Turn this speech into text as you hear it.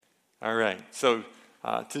All right, so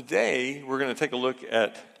today we're going to take a look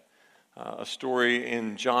at a story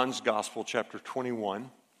in John's Gospel, chapter 21.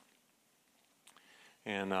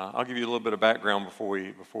 And I'll give you a little bit of background before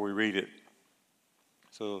we read it.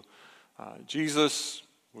 So Jesus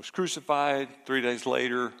was crucified. 3 days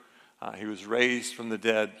later, he was raised from the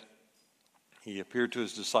dead. He appeared to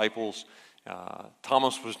his disciples.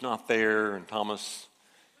 Thomas was not there, and Thomas,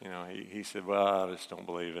 he said, well, I just don't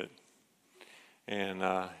believe it. And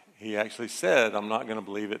he actually said, I'm not going to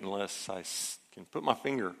believe it unless I can put my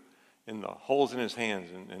finger in the holes in his hands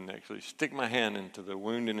and actually stick my hand into the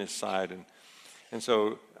wound in his side. And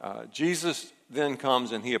so Jesus then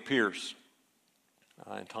comes and he appears.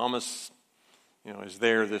 And Thomas, is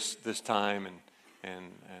there this time.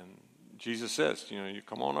 And Jesus says, you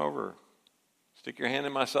come on over, stick your hand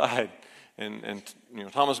in my side. And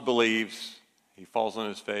Thomas believes. He falls on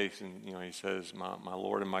his face and, he says, my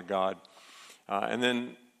Lord and my God. And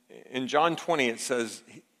then in John 20, it says,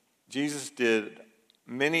 Jesus did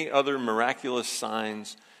many other miraculous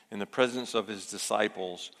signs in the presence of his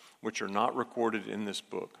disciples, which are not recorded in this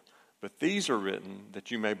book. But these are written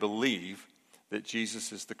that you may believe that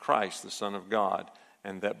Jesus is the Christ, the Son of God,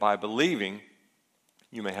 and that by believing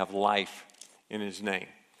you may have life in his name.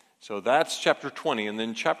 So that's chapter 20. And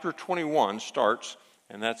then chapter 21 starts,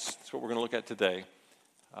 and that's what we're going to look at today.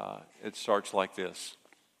 It starts like this.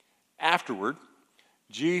 Afterward,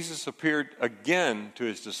 Jesus appeared again to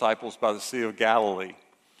his disciples by the Sea of Galilee.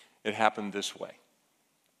 It happened this way.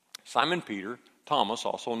 Simon Peter, Thomas,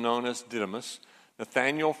 also known as Didymus,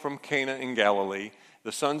 Nathanael from Cana in Galilee,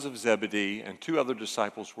 the sons of Zebedee, and 2 other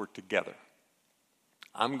disciples were together.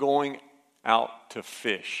 I'm going out to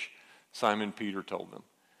fish, Simon Peter told them.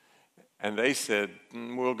 And they said,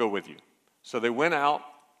 we'll go with you. So they went out,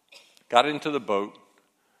 got into the boat,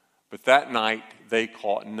 but that night they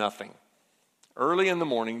caught nothing. Early in the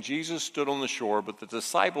morning, Jesus stood on the shore, but the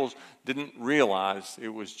disciples didn't realize it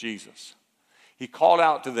was Jesus. He called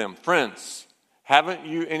out to them, friends, haven't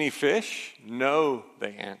you any fish? No,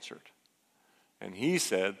 they answered. And he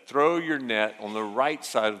said, throw your net on the right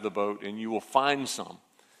side of the boat and you will find some.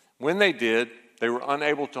 When they did, they were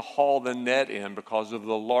unable to haul the net in because of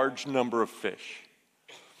the large number of fish.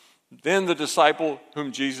 Then the disciple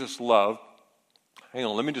whom Jesus loved, hang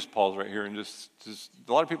on, let me just pause right here and just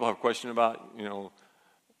a lot of people have a question about,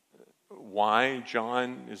 why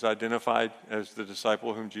John is identified as the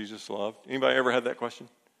disciple whom Jesus loved. Anybody ever had that question?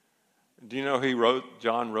 Do you know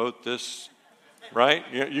John wrote this, right?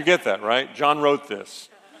 You get that, right? John wrote this.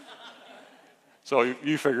 So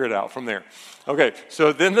you figure it out from there. Okay,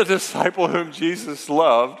 so then the disciple whom Jesus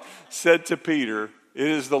loved said to Peter, it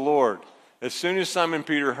is the Lord. As soon as Simon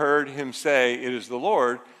Peter heard him say, it is the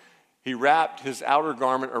Lord, he wrapped his outer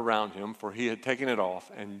garment around him, for he had taken it off,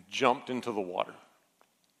 and jumped into the water.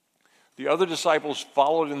 The other disciples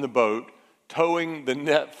followed in the boat, towing the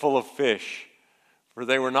net full of fish, for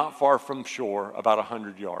they were not far from shore, about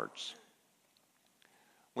 100 yards.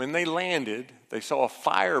 When they landed, they saw a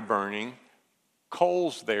fire burning,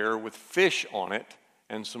 coals there with fish on it,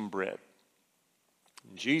 and some bread.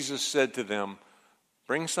 Jesus said to them,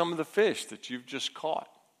 bring some of the fish that you've just caught.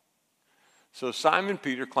 So Simon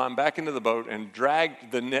Peter climbed back into the boat and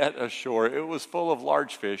dragged the net ashore. It was full of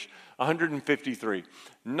large fish, 153.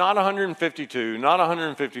 Not 152, not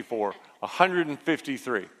 154,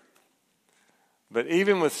 153. But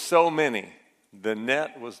even with so many, the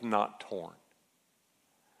net was not torn.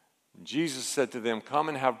 Jesus said to them, come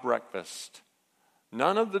and have breakfast.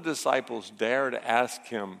 None of the disciples dared ask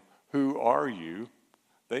him, who are you?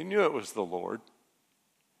 They knew it was the Lord.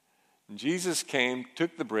 And Jesus came,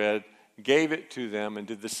 took the bread, gave it to them, and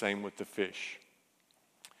did the same with the fish.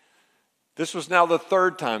 This was now the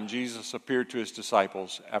 3rd time Jesus appeared to his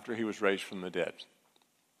disciples after he was raised from the dead.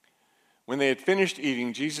 When they had finished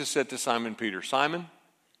eating, Jesus said to Simon Peter, Simon,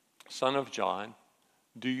 son of John,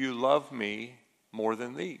 do you love me more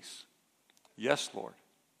than these? Yes, Lord,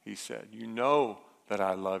 he said. You know that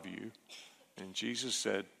I love you. And Jesus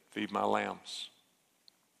said, feed my lambs.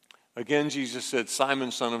 Again, Jesus said,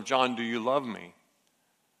 Simon, son of John, do you love me?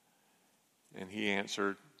 And he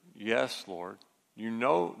answered, yes, Lord, you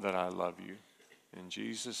know that I love you. And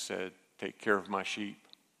Jesus said, take care of my sheep.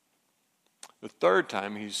 The 3rd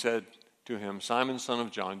time he said to him, Simon, son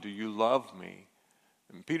of John, do you love me?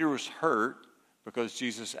 And Peter was hurt because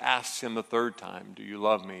Jesus asked him the 3rd time, do you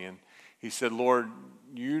love me? And he said, Lord,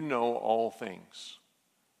 you know all things.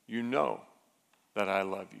 You know that I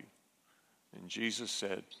love you. And Jesus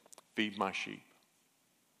said, feed my sheep.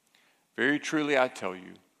 Very truly I tell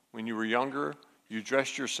you, when you were younger, you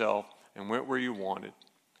dressed yourself and went where you wanted.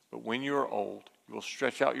 But when you are old, you will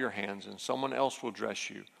stretch out your hands and someone else will dress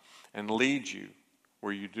you and lead you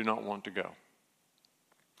where you do not want to go.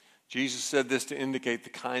 Jesus said this to indicate the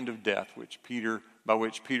kind of death by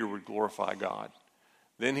which Peter would glorify God.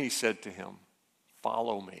 Then he said to him,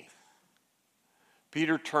 "Follow me."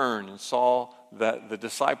 Peter turned and saw that the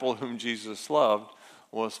disciple whom Jesus loved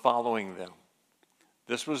was following them.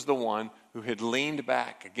 This was the one who had leaned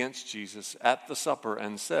back against Jesus at the supper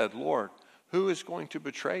and said, "Lord, who is going to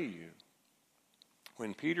betray you?"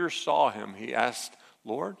 When Peter saw him, he asked,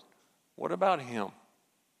 "Lord, what about him?"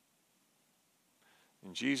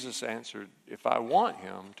 And Jesus answered, "If I want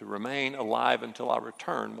him to remain alive until I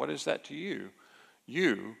return, what is that to you?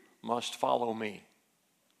 You must follow me."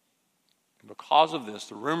 Because of this,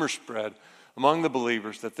 the rumor spread among the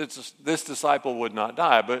believers that this disciple would not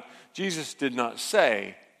die. But Jesus did not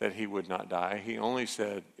say that he would not die. He only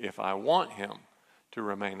said, "If I want him to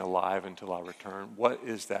remain alive until I return, what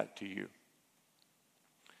is that to you?"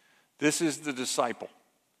 This is the disciple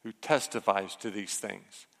who testifies to these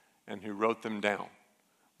things and who wrote them down.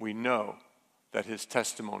 We know that his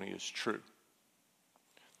testimony is true.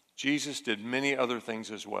 Jesus did many other things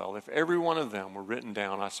as well. If every one of them were written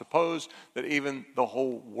down, I suppose that even the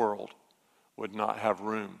whole world would not have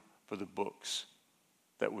room for the books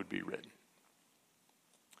that would be written.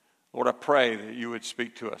 Lord, I pray that you would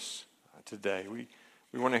speak to us today. We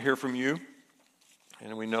want to hear from you,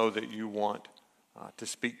 and we know that you want to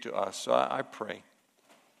speak to us. So I pray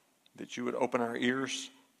that you would open our ears,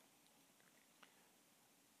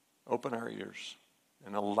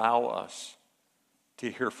 and allow us to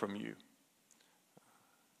hear from you.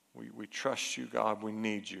 We trust you, God. We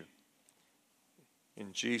need you.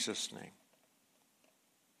 In Jesus' name.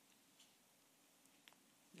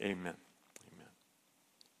 Amen. Amen.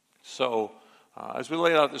 So, as we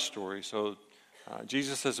laid out the story,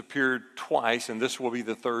 Jesus has appeared twice, and this will be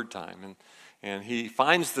the third time. And he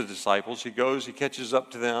finds the disciples. He goes, he catches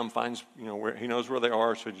up to them, finds, where he knows where they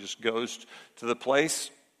are, so he just goes to the place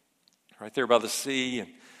right there by the sea.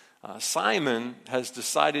 And Simon has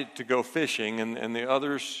decided to go fishing, and the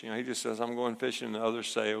others, he just says, "I'm going fishing," and the others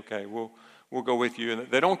say, "Okay, we'll go with you."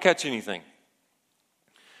 And they don't catch anything.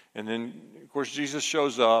 And then, of course, Jesus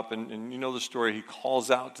shows up, and you know the story. He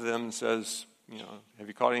calls out to them and says, "Have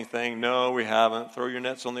you caught anything?" "No, we haven't." "Throw your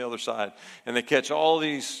nets on the other side." And they catch all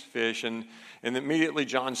these fish, and immediately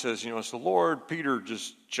John says, it's the Lord. Peter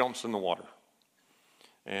just jumps in the water.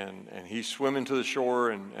 And he's swimming to the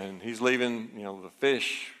shore, and he's leaving, the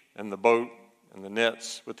fish and the boat and the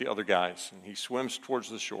nets with the other guys. And he swims towards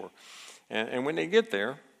the shore. And when they get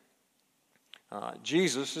there,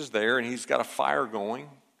 Jesus is there, and he's got a fire going,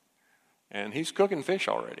 and he's cooking fish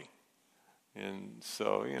already. And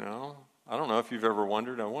so, I don't know if you've ever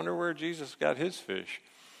wondered, I wonder where Jesus got his fish.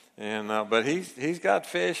 And but he's got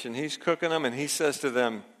fish, and he's cooking them, and he says to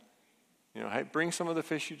them, "Hey, bring some of the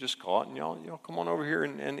fish you just caught, and y'all come on over here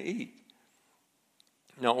and eat."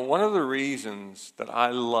 Now, one of the reasons that I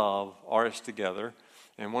love RS Together,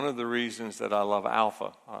 and one of the reasons that I love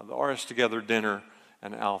Alpha, the RS Together dinner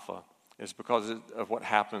and Alpha, is because of what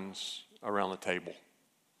happens around the table.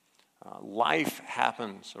 Life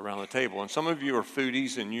happens around the table. And some of you are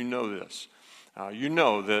foodies, and you know this. You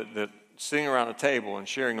know that sitting around a table and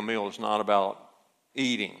sharing a meal is not about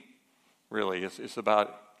eating, really. It's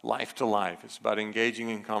about life to life. It's about engaging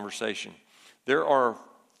in conversation. There are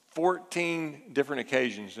 14 different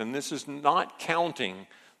occasions, and this is not counting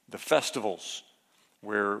the festivals,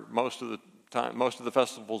 where most of the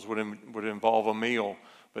festivals would involve a meal.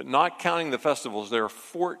 But not counting the festivals, there are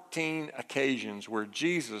 14 occasions where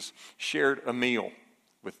Jesus shared a meal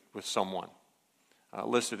with someone,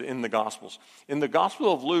 listed in the Gospels. In the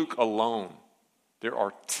Gospel of Luke alone, there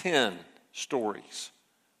are 10 stories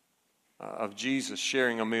of Jesus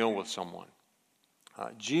sharing a meal with someone.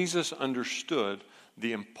 Jesus understood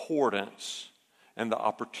the importance and the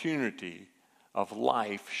opportunity of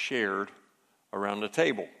life shared around the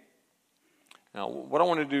table. Now, what I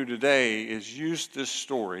want to do today is use this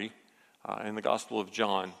story in the Gospel of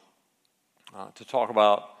John to talk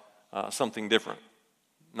about something different,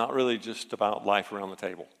 not really just about life around the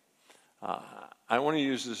table. I want to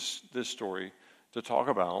use this story to talk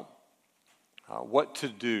about what to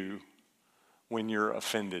do when you're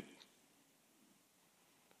offended.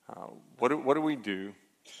 What do we do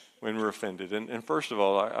when we're offended? And first of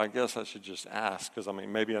all, I guess I should just ask, because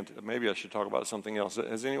maybe I should talk about something else.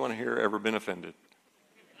 Has anyone here ever been offended?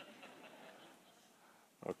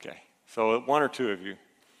 Okay, so one or two of you.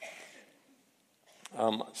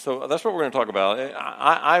 So that's what we're going to talk about.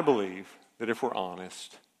 I believe that if we're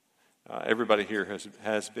honest, everybody here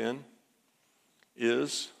has been,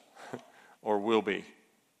 is, or will be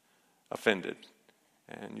offended.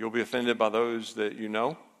 And you'll be offended by those that you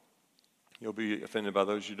know, You'll be offended by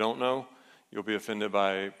those you don't know. You'll be offended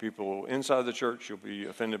by people inside the church. You'll be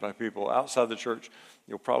offended by people outside the church.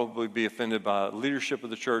 You'll probably be offended by leadership of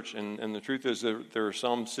the church. And the truth is that there are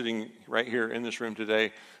some sitting right here in this room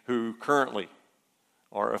today who currently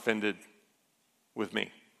are offended with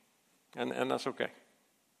me. And that's okay.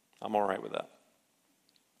 I'm all right with that.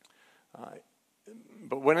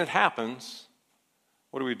 But when it happens,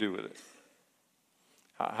 what do we do with it?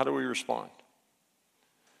 How do we respond?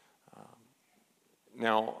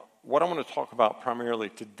 Now, what I want to talk about primarily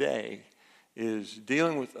today is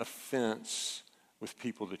dealing with offense with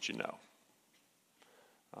people that you know.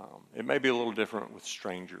 It may be a little different with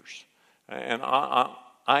strangers. And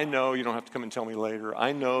I know, you don't have to come and tell me later,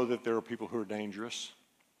 I know that there are people who are dangerous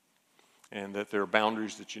and that there are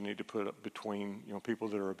boundaries that you need to put up between people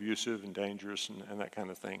that are abusive and dangerous and that kind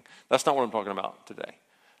of thing. That's not what I'm talking about today.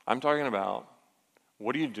 I'm talking about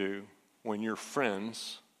what do you do when your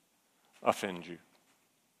friends offend you?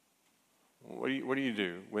 What do you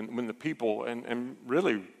do when the people, and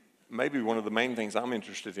really maybe one of the main things I'm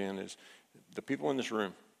interested in is the people in this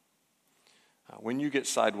room, when you get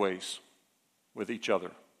sideways with each other,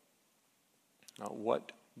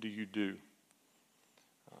 what do you do?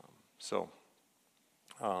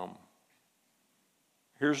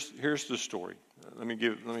 Here's the story. Let me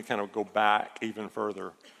kind of go back even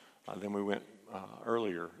further than we went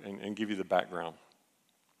earlier and give you the background.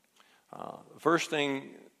 The first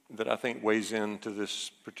thing that I think weighs into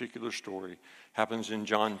this particular story happens in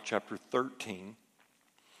John chapter 13.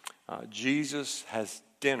 Jesus has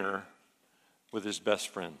dinner with his best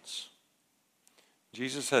friends.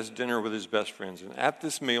 Jesus has dinner with his best friends. And at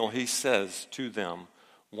this meal, he says to them,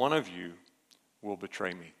 one of you will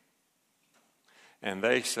betray me. And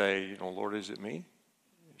they say, Lord, is it me?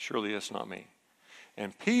 Surely it's not me.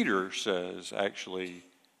 And Peter says, actually,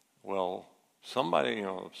 well, somebody,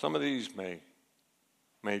 some of these may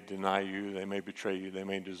deny you, they may betray you, they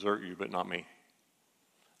may desert you, but not me.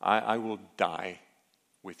 I will die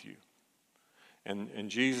with you. And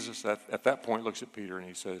Jesus at that point looks at Peter and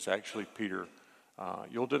he says, actually, Peter,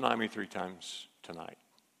 you'll deny me 3 times tonight.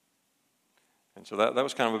 And so that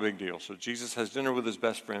was kind of a big deal. So Jesus has dinner with his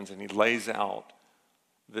best friends and he lays out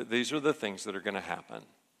that these are the things that are going to happen.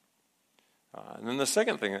 And then the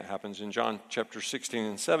second thing that happens in John chapter 16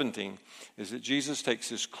 and 17 is that Jesus takes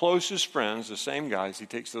his closest friends, the same guys, he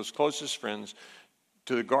takes those closest friends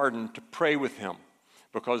to the garden to pray with him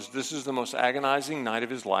because this is the most agonizing night of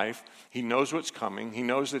his life. He knows what's coming. He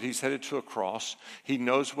knows that he's headed to a cross. He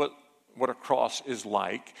knows what a cross is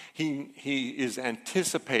like. He is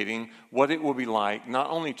anticipating what it will be like not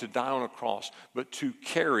only to die on a cross, but to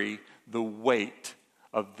carry the weight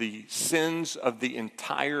of the sins of the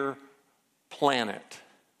entire planet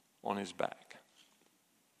on his back.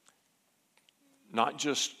 Not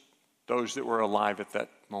just those that were alive at that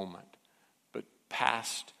moment, but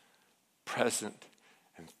past, present,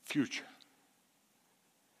 and future.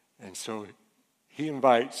 And so he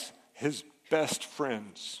invites his best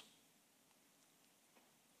friends.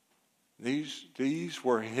 These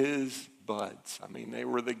were his buds. I mean, they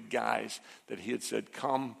were the guys that he had said,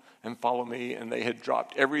 come and follow me, and they had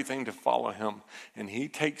dropped everything to follow him. And he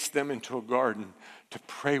takes them into a garden to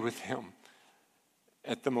pray with him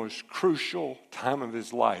at the most crucial time of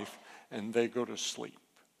his life, and they go to sleep.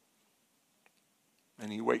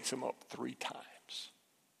 And he wakes them up 3 times.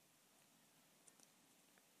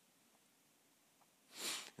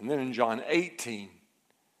 And then in John 18,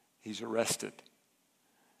 he's arrested.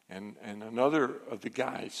 And another of the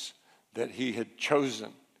guys that he had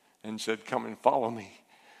chosen and said, come and follow me,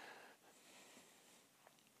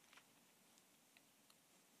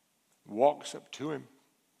 walks up to him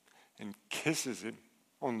and kisses him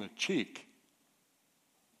on the cheek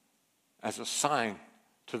as a sign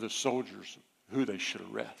to the soldiers who they should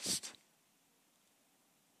arrest.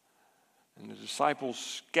 And the disciples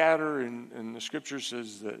scatter, and the scripture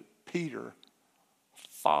says that Peter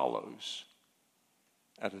follows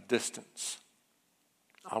at a distance.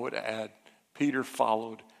 I would add, Peter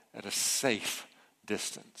followed at a safe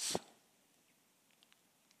distance.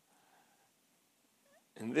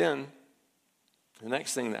 And then, the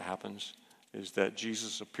next thing that happens is that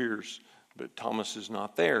Jesus appears, but Thomas is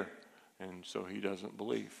not there, and so he doesn't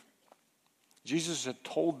believe. Jesus had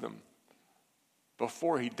told them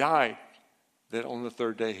before he died that on the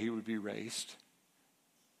 3rd day he would be raised.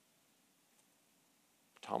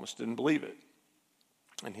 Thomas didn't believe it.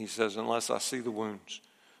 And he says, unless I see the wounds,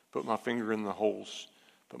 put my finger in the holes,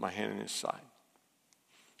 put my hand in his side.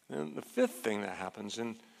 And the 5th thing that happens,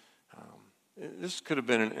 and this could have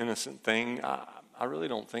been an innocent thing. I really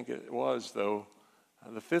don't think it was, though.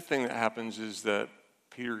 The 5th thing that happens is that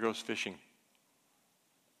Peter goes fishing.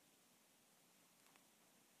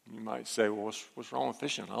 You might say, well, what's wrong with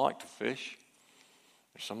fishing? I like to fish.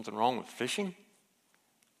 There's something wrong with fishing?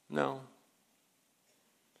 No.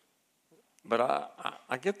 But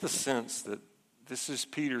I get the sense that this is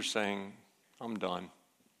Peter saying, I'm done.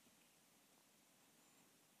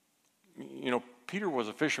 You know, Peter was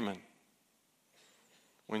a fisherman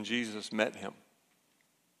when Jesus met him.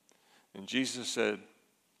 And Jesus said,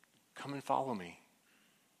 come and follow me.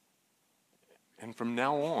 And from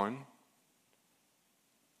now on,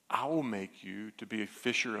 I will make you to be a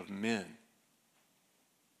fisher of men.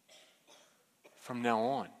 From now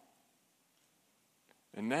on.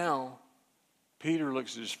 And now, Peter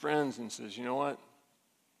looks at his friends and says, you know what?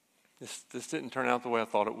 This didn't turn out the way I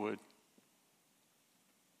thought it would.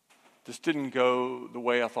 This didn't go the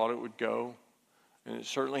way I thought it would go. And it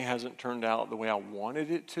certainly hasn't turned out the way I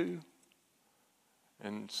wanted it to.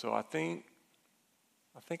 And so I think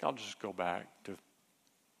I'll just go back to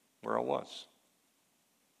where I was.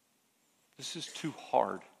 This is too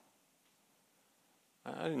hard.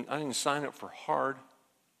 I didn't sign up for hard.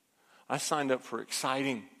 I signed up for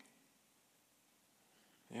exciting.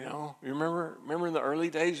 You know, you remember in the early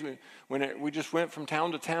days when we just went from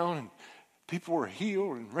town to town and people were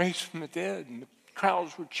healed and raised from the dead and the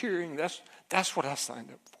crowds were cheering. That's what I signed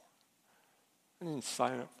up for. I didn't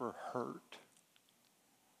sign up for hurt.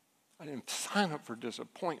 I didn't sign up for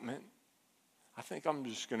disappointment. I think I'm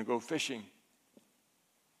just going to go fishing.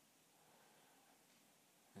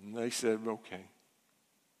 And they said, okay,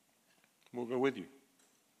 we'll go with you.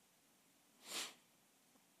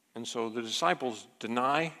 And so the disciples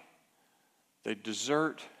deny, they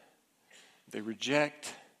desert, they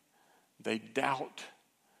reject, they doubt,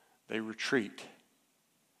 they retreat.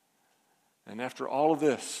 And after all of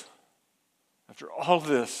this,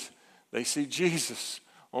 they see Jesus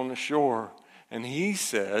on the shore, and he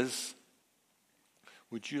says,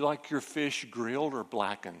 would you like your fish grilled or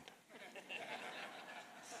blackened?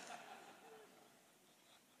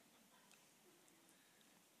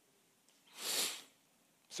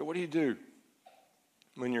 So what do you do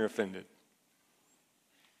when you're offended?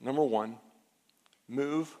 Number one,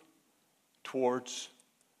 move towards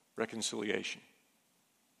reconciliation.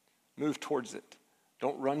 Move towards it.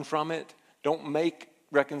 Don't run from it. Don't make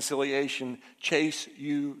reconciliation chase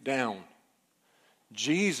you down.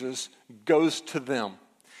 Jesus goes to them.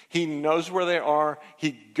 He knows where they are.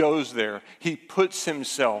 He goes there. He puts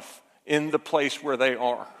himself in the place where they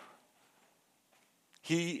are.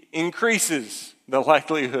 He increases the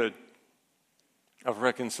likelihood of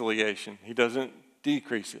reconciliation. He doesn't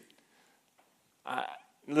decrease it.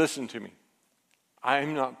 Listen to me.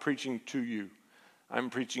 I'm not preaching to you. I'm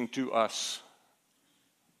preaching to us.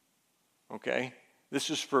 Okay? This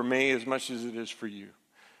is for me as much as it is for you.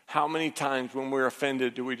 How many times when we're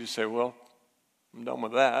offended do we just say, well, I'm done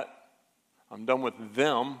with that. I'm done with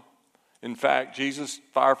them. In fact, Jesus,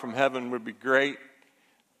 fire from heaven would be great.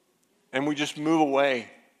 And we just move away.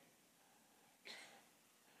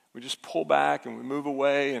 We just pull back and we move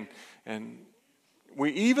away. And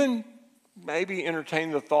we even maybe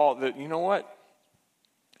entertain the thought that, you know what?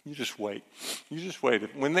 You just wait. You just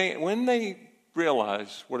wait. When they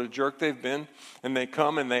realize what a jerk they've been and they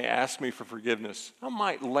come and they ask me for forgiveness, I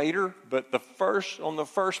might later, but on the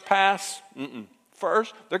first pass,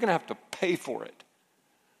 first, they're going to have to pay for it.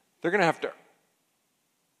 They're going to have to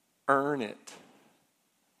earn it.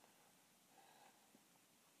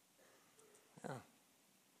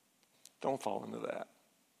 Don't fall into that.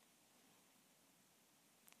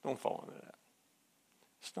 Don't fall into that.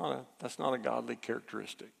 That's not a godly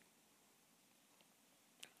characteristic.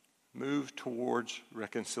 Move towards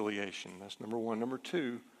reconciliation. That's number one. Number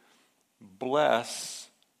two, bless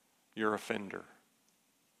your offender.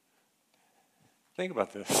 Think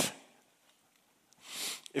about this.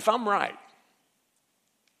 If I'm right,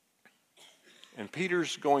 and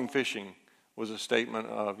Peter's going fishing was a statement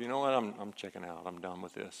of, you know what, I'm checking out. I'm done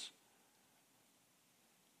with this.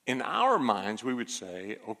 In our minds, we would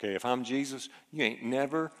say, okay, if I'm Jesus, you ain't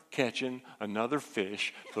never catching another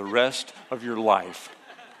fish for the rest of your life.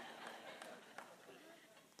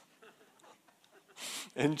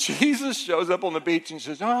 And Jesus shows up on the beach and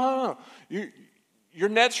says, no. Your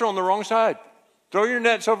nets are on the wrong side. Throw your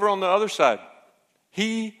nets over on the other side.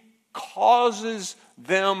 He causes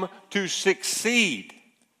them to succeed.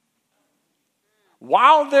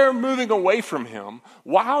 While they're moving away from him,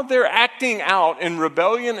 while they're acting out in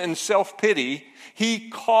rebellion and self-pity, he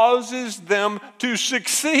causes them to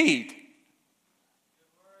succeed.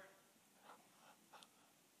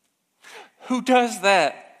 Who does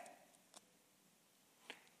that?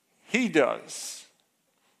 He does.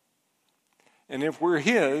 And if we're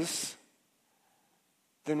his,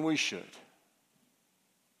 then we should.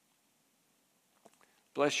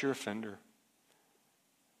 Bless your offender.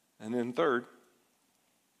 And then third,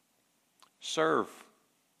 serve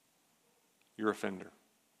your offender.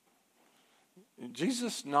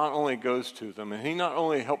 Jesus not only goes to them, and he not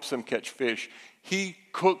only helps them catch fish, he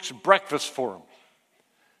cooks breakfast for them.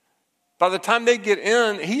 By the time they get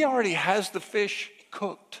in, he already has the fish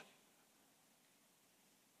cooked.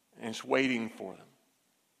 And it's waiting for them.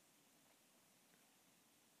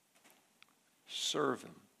 Serve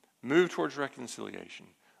him. Move towards reconciliation.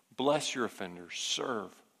 Bless your offender.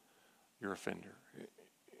 Serve your offender.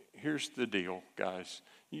 Here's the deal, guys.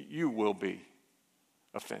 You will be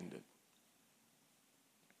offended.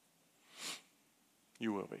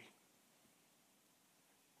 You will be.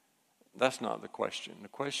 That's not the question. The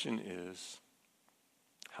question is,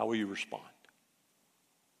 how will you respond?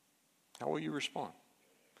 How will you respond?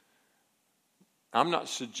 I'm not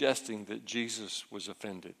suggesting that Jesus was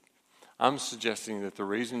offended. I'm suggesting that the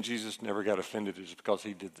reason Jesus never got offended is because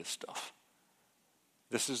he did this stuff.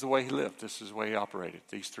 This is the way he lived. This is the way he operated.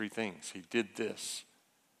 These three things. He did this.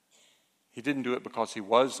 He didn't do it because he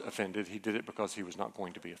was offended. He did it because he was not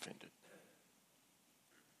going to be offended.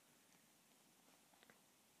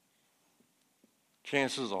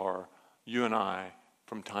 Chances are you and I,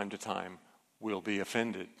 from time to time, will be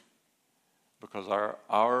offended because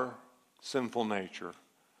our sinful nature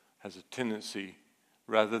has a tendency,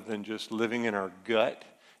 rather than just living in our gut,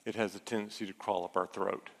 it has a tendency to crawl up our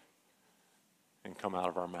throat and come out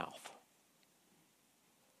of our mouth.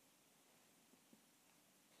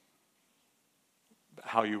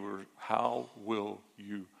 How will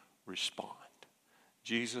you respond?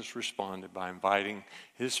 Jesus responded by inviting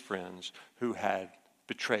his friends who had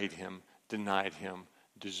betrayed him, denied him,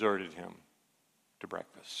 deserted him to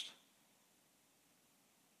breakfast.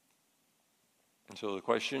 And so the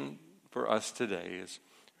question for us today is,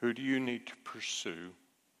 who do you need to pursue?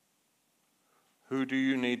 Who do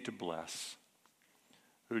you need to bless?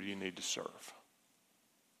 Who do you need to serve?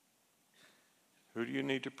 Who do you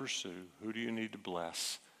need to pursue? Who do you need to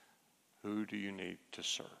bless? Who do you need to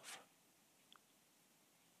serve?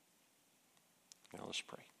 Now let's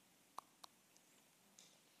pray.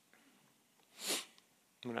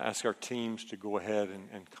 I'm going to ask our teams to go ahead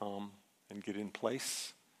and come and get in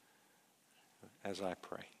place as I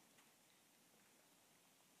pray.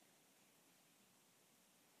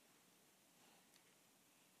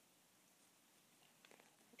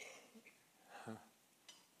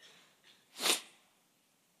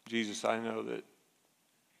 Jesus, I know that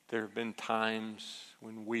there have been times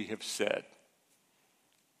when we have said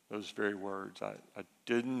those very words. I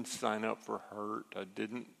didn't sign up for hurt. I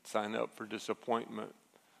didn't sign up for disappointment.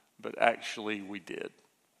 But actually we did.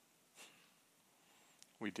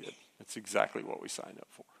 We did. That's exactly what we signed up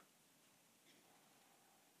for.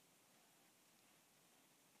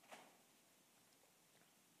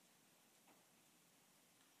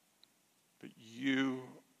 But you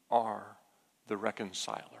are the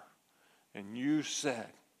reconciler. And you said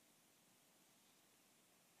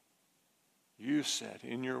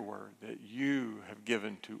in your word that you have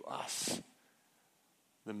given to us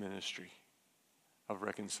the ministry of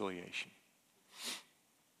reconciliation.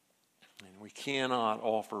 And we cannot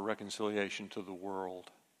offer reconciliation to the world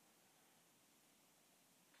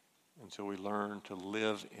until we learn to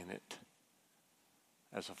live in it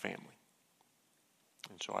as a family.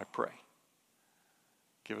 And so I pray,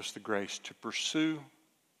 give us the grace to pursue,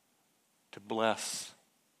 to bless,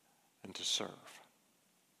 and to serve.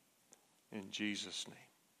 In Jesus' name,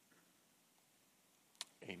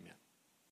 amen.